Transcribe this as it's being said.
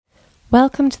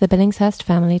Welcome to the Billingshurst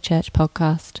Family Church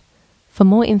podcast. For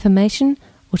more information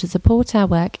or to support our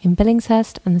work in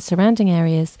Billingshurst and the surrounding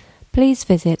areas, please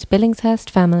visit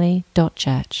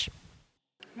billingshurstfamily.church.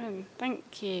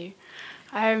 Thank you.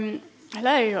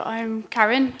 Hello, I'm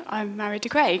Karen. I'm married to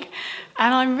Craig,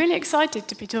 and I'm really excited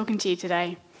to be talking to you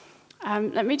today.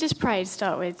 Let me just pray to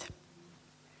start with.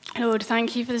 Lord,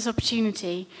 thank you for this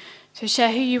opportunity to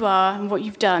share who you are and what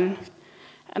you've done.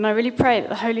 And I really pray that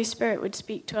the Holy Spirit would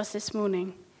speak to us this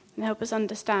morning and help us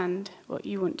understand what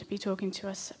you want to be talking to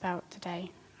us about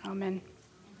today. Amen.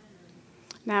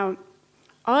 Now,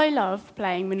 I love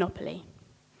playing Monopoly.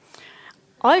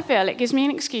 I feel it gives me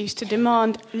an excuse to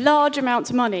demand large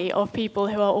amounts of money of people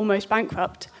who are almost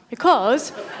bankrupt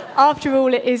because, after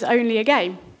all, it is only a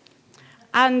game.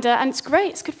 And it's great,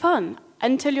 it's good fun,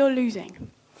 until you're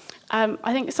losing.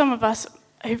 I think some of us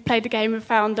who've played the game have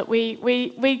found that we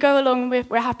go along,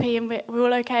 we're happy and we're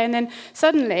all okay, and then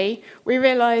suddenly we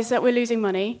realise that we're losing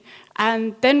money,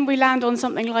 and then we land on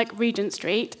something like Regent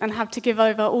Street and have to give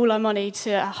over all our money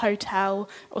to a hotel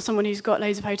or someone who's got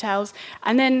loads of hotels,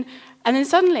 and then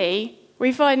suddenly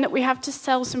we find that we have to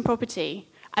sell some property,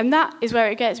 and that is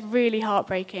where it gets really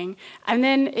heartbreaking, and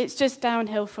then it's just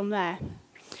downhill from there.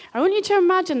 I want you to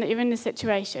imagine that you're in this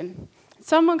situation.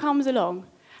 Someone comes along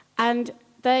and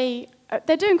they're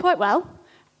doing quite well,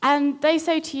 and they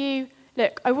say to you,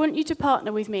 look, I want you to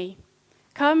partner with me.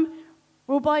 Come,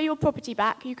 we'll buy your property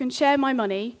back, you can share my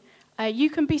money, you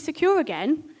can be secure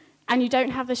again, and you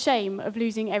don't have the shame of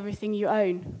losing everything you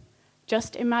own.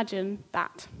 Just imagine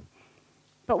that.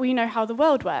 But we know how the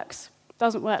world works. It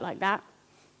doesn't work like that.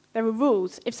 There are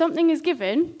rules. If something is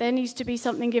given, there needs to be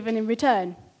something given in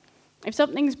return. If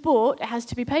something's bought, it has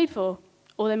to be paid for,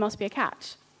 or there must be a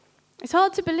catch. It's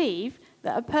hard to believe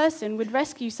that a person would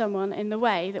rescue someone in the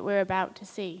way that we're about to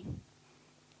see.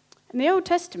 In the Old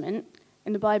Testament,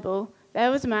 in the Bible,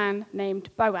 there was a man named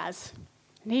Boaz,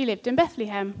 and he lived in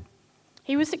Bethlehem.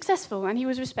 He was successful and he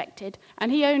was respected,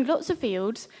 and he owned lots of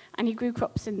fields and he grew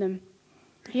crops in them.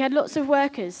 He had lots of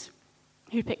workers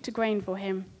who picked a grain for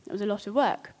him. It was a lot of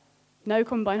work. No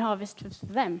combine harvest was for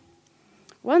them.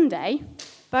 One day,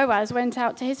 Boaz went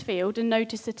out to his field and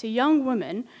noticed that a young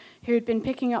woman who had been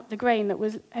picking up the grain that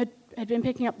was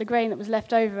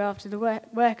left over after the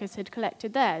workers had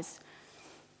collected theirs.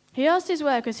 He asked his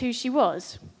workers who she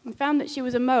was and found that she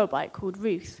was a Moabite called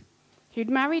Ruth,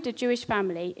 who'd married into a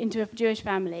Jewish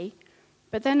family,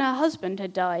 but then her husband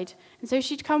had died, and so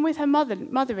she'd come with her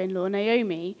mother-in-law,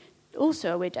 Naomi,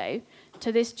 also a widow,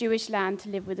 to this Jewish land to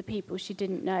live with the people she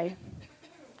didn't know.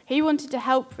 He wanted to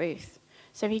help Ruth,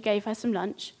 so he gave her some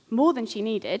lunch, more than she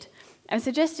needed, and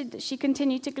suggested that she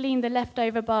continue to glean the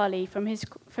leftover barley from his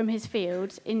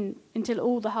fields until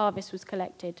all the harvest was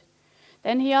collected.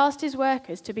 Then he asked his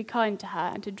workers to be kind to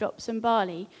her and to drop some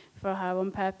barley for her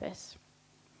on purpose.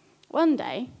 One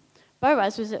day,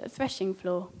 Boaz was at the threshing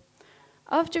floor.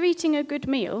 After eating a good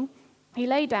meal, he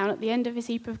lay down at the end of his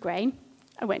heap of grain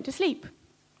and went to sleep.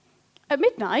 At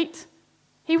midnight,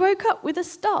 he woke up with a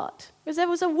start, as there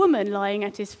was a woman lying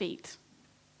at his feet.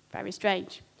 Very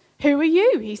strange. "Who are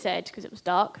you?" he said, because it was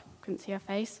dark, couldn't see her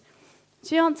face.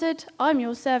 She answered, "I'm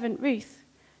your servant Ruth.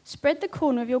 Spread the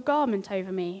corner of your garment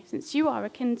over me, since you are a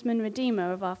kinsman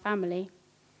redeemer of our family."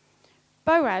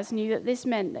 Boaz knew that this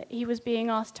meant that he was being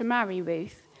asked to marry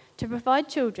Ruth, to provide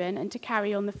children and to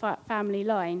carry on the family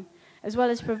line, as well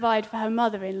as provide for her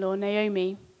mother-in-law,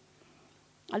 Naomi.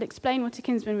 I'll explain what a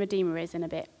kinsman redeemer is in a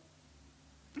bit.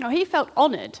 Now, he felt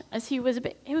honoured, as he was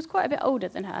quite a bit older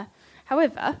than her.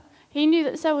 However, he knew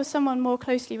that there was someone more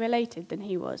closely related than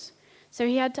he was, so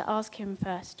he had to ask him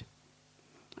first.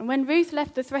 And when Ruth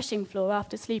left the threshing floor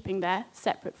after sleeping there,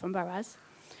 separate from Boaz,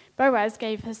 Boaz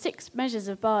gave her 6 measures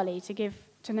of barley to give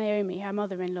to Naomi, her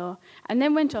mother-in-law, and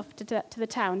then went off to the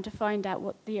town to find out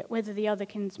whether the other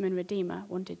kinsman redeemer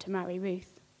wanted to marry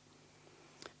Ruth.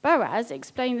 Boaz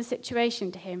explained the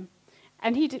situation to him,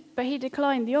 but he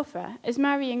declined the offer, as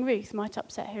marrying Ruth might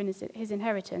upset her in his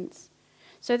inheritance.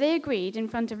 So they agreed in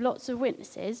front of lots of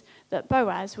witnesses that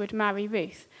Boaz would marry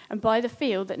Ruth and buy the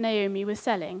field that Naomi was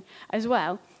selling as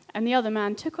well, and the other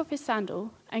man took off his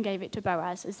sandal and gave it to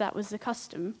Boaz, as that was the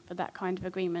custom for that kind of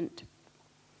agreement.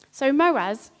 So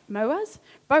Boaz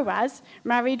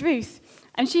married Ruth,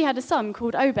 and she had a son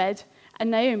called Obed, and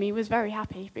Naomi was very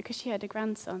happy because she had a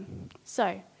grandson.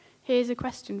 So here's a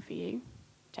question for you.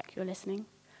 Check you're listening.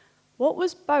 What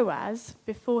was Boaz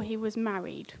before he was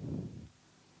married?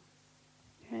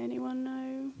 Anyone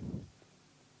know?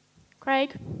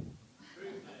 Craig?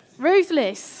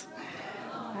 Ruthless.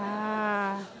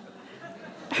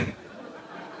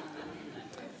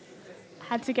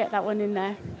 Had to get that one in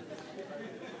there.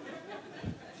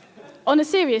 On a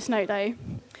serious note, though,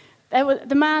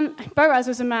 Boaz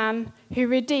was a man who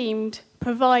redeemed,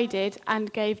 provided,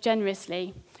 and gave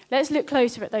generously. Let's look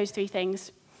closer at those three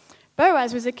things.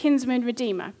 Boaz was a kinsman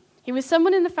redeemer. He was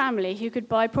someone in the family who could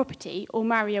buy property or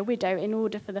marry a widow in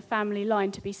order for the family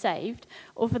line to be saved,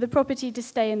 or for the property to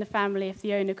stay in the family if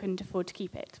the owner couldn't afford to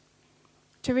keep it.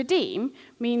 To redeem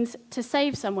means to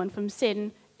save someone from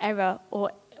sin, error,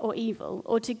 or evil,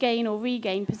 or to gain or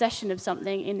regain possession of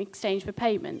something in exchange for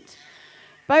payment.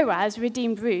 Boaz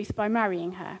redeemed Ruth by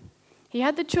marrying her. He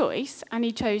had the choice, and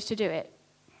he chose to do it.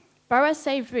 Boaz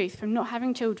saved Ruth from not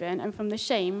having children and from the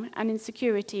shame and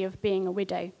insecurity of being a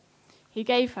widow. He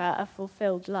gave her a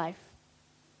fulfilled life.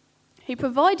 He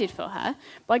provided for her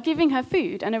by giving her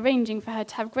food and arranging for her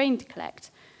to have grain to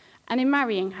collect. And in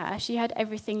marrying her, she had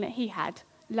everything that he had: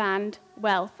 land,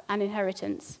 wealth, and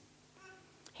inheritance.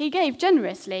 He gave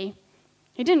generously.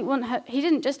 He didn't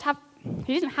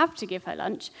have to give her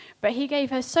lunch, but he gave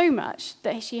her so much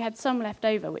that she had some left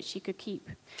over which she could keep.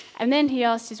 And then he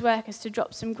asked his workers to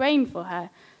drop some grain for her.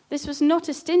 This was not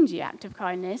a stingy act of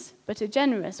kindness, but a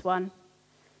generous one.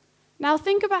 Now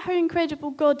think about how incredible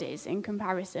God is in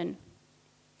comparison.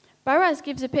 Boaz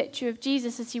gives a picture of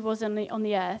Jesus as he was on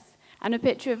the earth, and a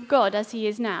picture of God as he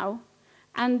is now,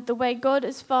 and the way God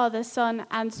as Father, Son,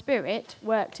 and Spirit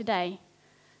work today.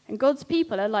 And God's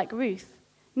people are like Ruth,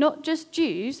 not just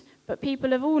Jews, but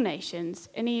people of all nations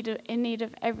in need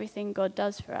of everything God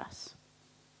does for us.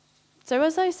 So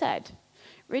as I said,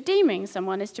 redeeming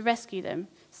someone is to rescue them,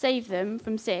 save them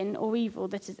from sin or evil,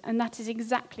 and that is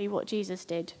exactly what Jesus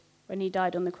did when he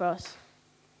died on the cross.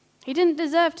 He didn't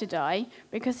deserve to die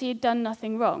because he had done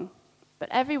nothing wrong, but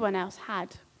everyone else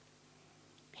had.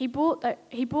 He brought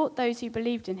those who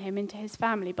believed in him into his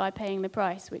family by paying the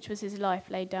price, which was his life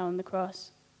laid down on the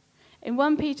cross. In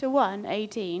 1 Peter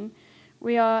 1:18,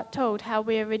 we are told how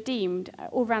we are redeemed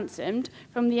or ransomed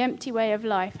from the empty way of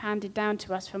life handed down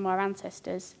to us from our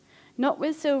ancestors, not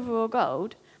with silver or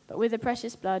gold, but with the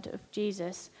precious blood of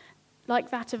Jesus, like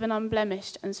that of an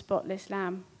unblemished and spotless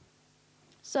lamb.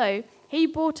 So he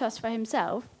bought us for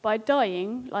himself by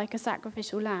dying like a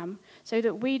sacrificial lamb, so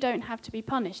that we don't have to be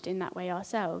punished in that way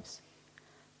ourselves.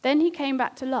 Then he came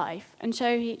back to life and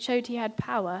showed he had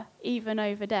power even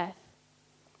over death.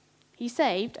 He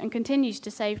saved and continues to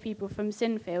save people from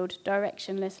sin-filled,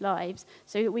 directionless lives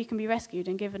so that we can be rescued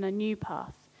and given a new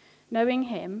path, knowing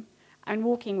him and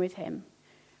walking with him,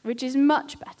 which is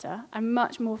much better and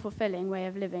much more fulfilling way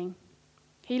of living.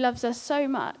 He loves us so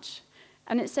much,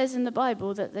 and it says in the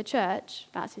Bible that the church,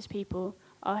 that's his people,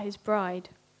 are his bride.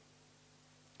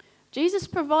 Jesus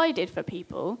provided for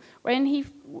people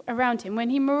around him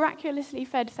when he miraculously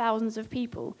fed thousands of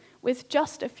people with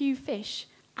just a few fish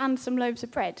and some loaves of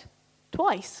bread.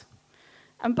 Twice.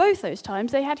 And both those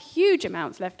times they had huge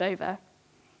amounts left over.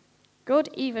 God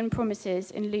even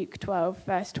promises in Luke 12,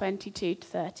 verse 22 to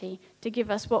 30, to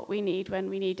give us what we need when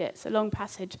we need it. It's a long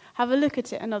passage. Have a look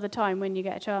at it another time when you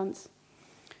get a chance.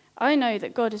 I know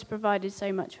that God has provided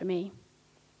so much for me.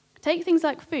 Take things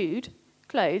like food,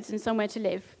 clothes, and somewhere to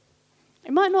live.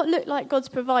 It might not look like God's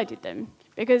provided them,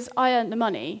 because I earned the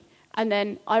money and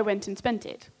then I went and spent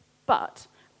it. But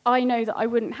I know that I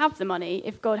wouldn't have the money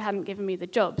if God hadn't given me the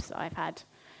jobs that I've had.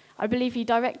 I believe he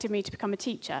directed me to become a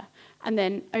teacher, and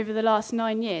then over the last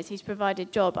 9 years, he's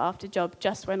provided job after job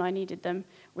just when I needed them,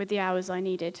 with the hours I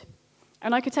needed.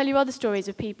 And I could tell you other stories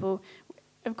of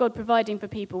God providing for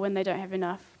people when they don't have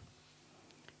enough.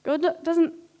 God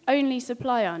doesn't only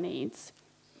supply our needs,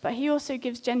 but he also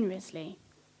gives generously.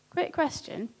 Quick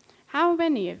question, how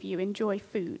many of you enjoy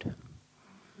food?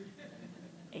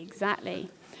 Exactly.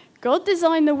 God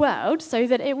designed the world so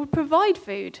that it would provide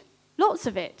food, lots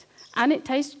of it, and it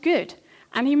tastes good.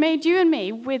 And he made you and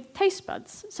me with taste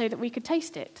buds so that we could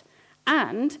taste it.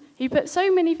 And he put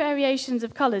so many variations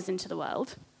of colours into the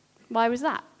world. Why was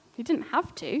that? He didn't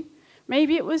have to.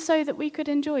 Maybe it was so that we could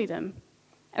enjoy them.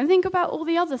 And think about all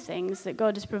the other things that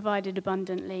God has provided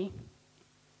abundantly.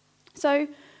 So,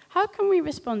 how can we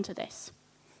respond to this?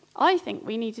 I think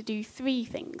we need to do 3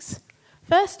 things.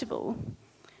 First of all,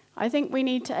 I think we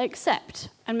need to accept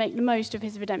and make the most of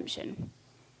his redemption.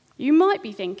 You might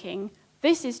be thinking,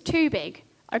 this is too big.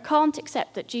 I can't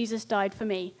accept that Jesus died for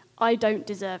me. I don't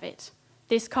deserve it.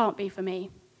 This can't be for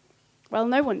me. Well,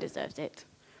 no one deserves it.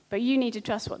 But you need to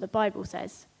trust what the Bible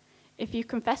says. If you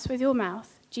confess with your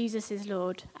mouth Jesus is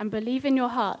Lord and believe in your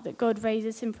heart that God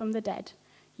raises him from the dead,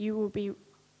 you will be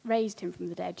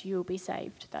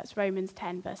saved. That's Romans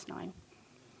 10, verse 9.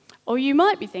 Or you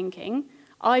might be thinking,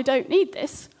 I don't need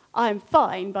this. I'm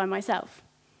fine by myself.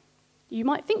 You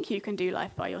might think you can do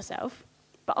life by yourself,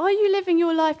 but are you living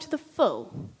your life to the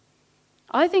full?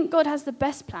 I think God has the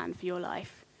best plan for your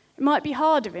life. It might be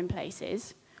harder in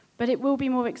places, but it will be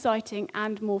more exciting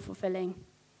and more fulfilling.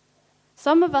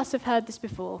 Some of us have heard this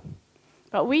before,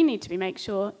 but we need to make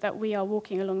sure that we are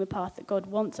walking along the path that God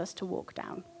wants us to walk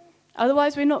down.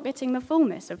 Otherwise, we're not getting the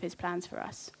fullness of his plans for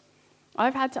us.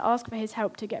 I've had to ask for his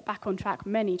help to get back on track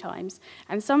many times,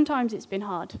 and sometimes it's been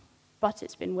hard, but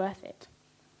it's been worth it.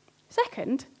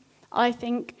 Second, I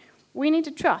think we need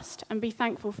to trust and be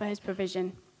thankful for his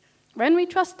provision. When we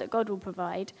trust that God will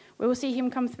provide, we will see him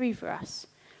come through for us.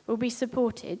 We'll be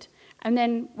supported, and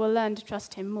then we'll learn to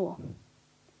trust him more.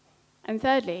 And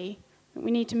thirdly,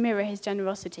 we need to mirror his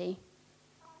generosity.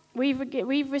 We've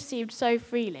received so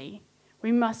freely,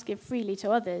 we must give freely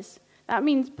to others. That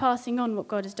means passing on what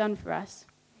God has done for us.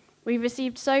 We've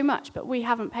received so much, but we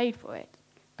haven't paid for it.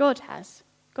 God has.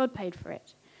 God paid for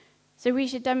it. So we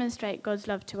should demonstrate God's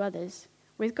love to others.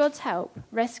 With God's help,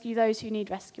 rescue those who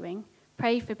need rescuing,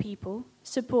 pray for people,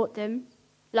 support them,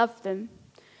 love them.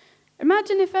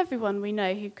 Imagine if everyone we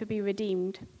know who could be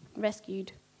redeemed,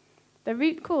 rescued. The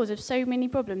root cause of so many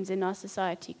problems in our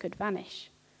society could vanish.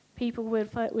 People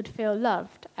would feel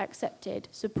loved, accepted,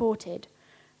 supported,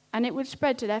 and it would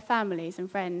spread to their families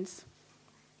and friends.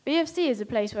 BFC is a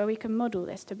place where we can model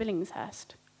this to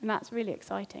Billingshurst, and that's really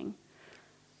exciting.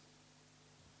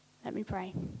 Let me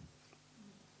pray.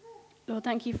 Lord,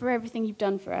 thank you for everything you've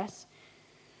done for us.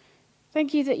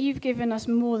 Thank you that you've given us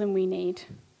more than we need.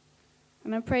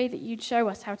 And I pray that you'd show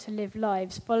us how to live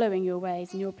lives following your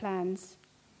ways and your plans.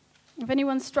 If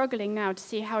anyone's struggling now to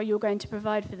see how you're going to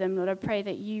provide for them, Lord, I pray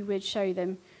that you would show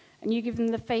them and you give them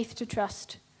the faith to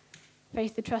trust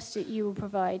that you will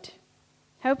provide.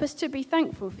 Help us to be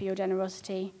thankful for your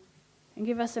generosity and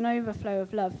give us an overflow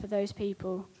of love for those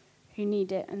people who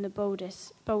need it and the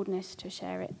boldness to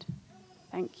share it.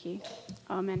 Thank you.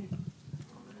 Amen.